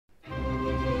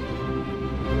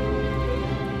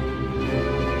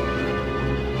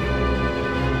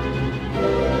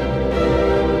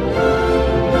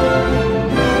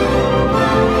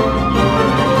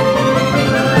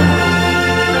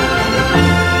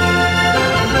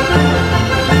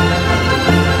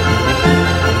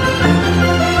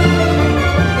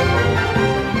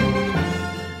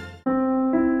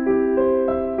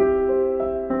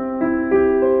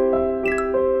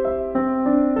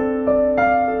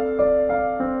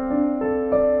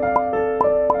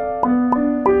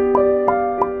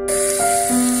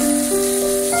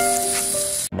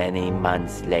Many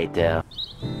months later.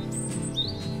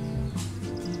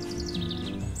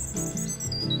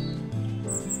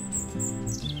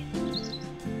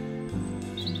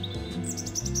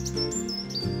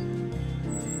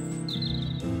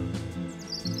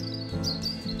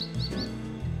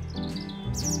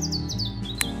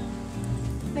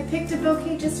 I picked a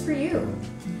bouquet just for you.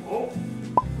 Oh.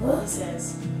 Well,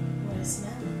 says, what a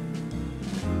smell.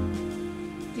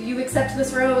 Do you accept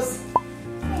this rose?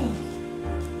 Frank,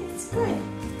 it's good.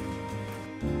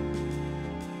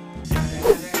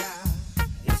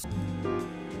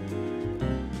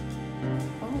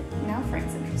 Oh, now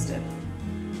Frank's interested.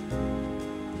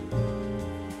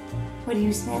 What do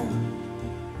you smell?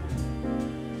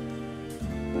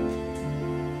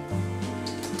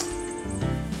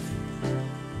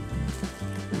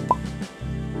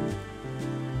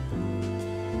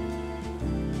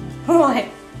 What?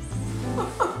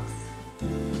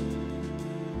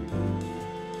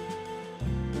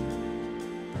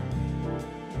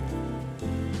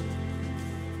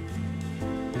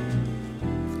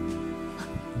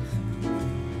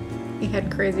 He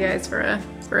had crazy eyes for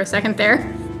a second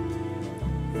there.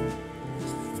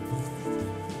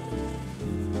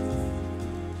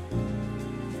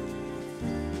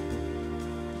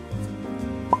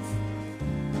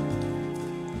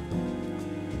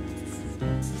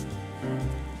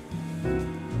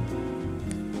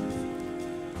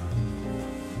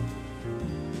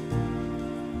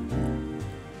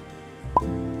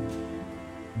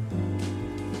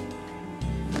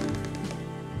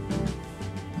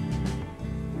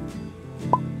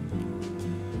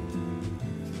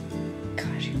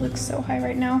 Gosh, he looks so high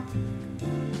right now.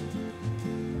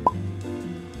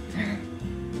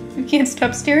 You can't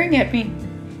stop staring at me.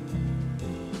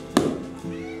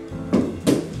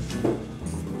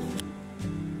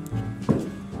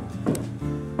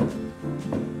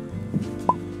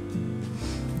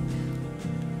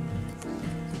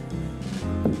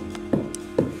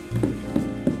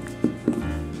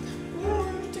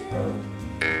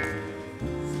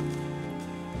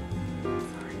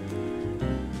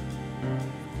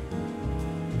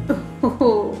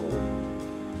 Oh,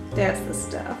 that's the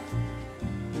stuff.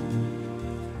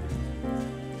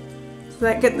 Does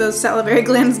that get those salivary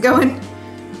glands going?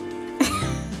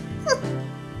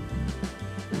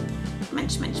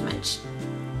 Munch, munch, munch.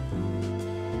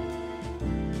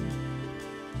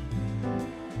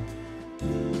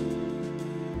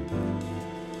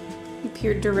 You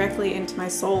peered directly into my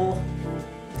soul.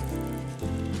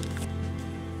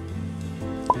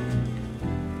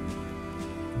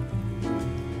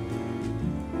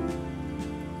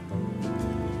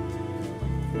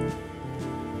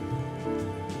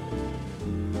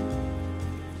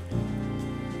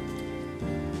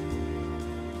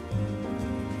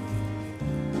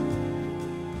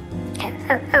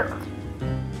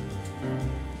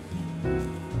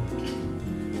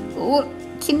 Oh,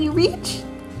 can you reach?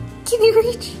 Can you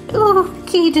reach? Oh,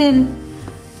 Kaden.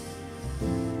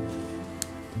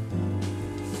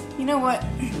 You know what?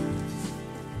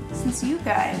 Since you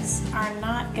guys are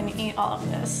not gonna eat all of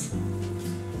this,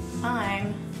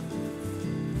 I'm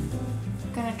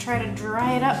gonna try to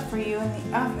dry it up for you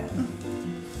in the oven.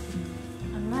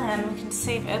 And then we can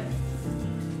save it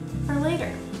for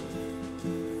later.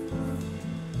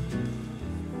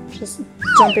 Just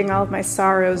dumping all of my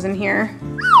sorrows in here.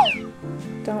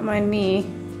 Don't mind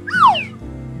me.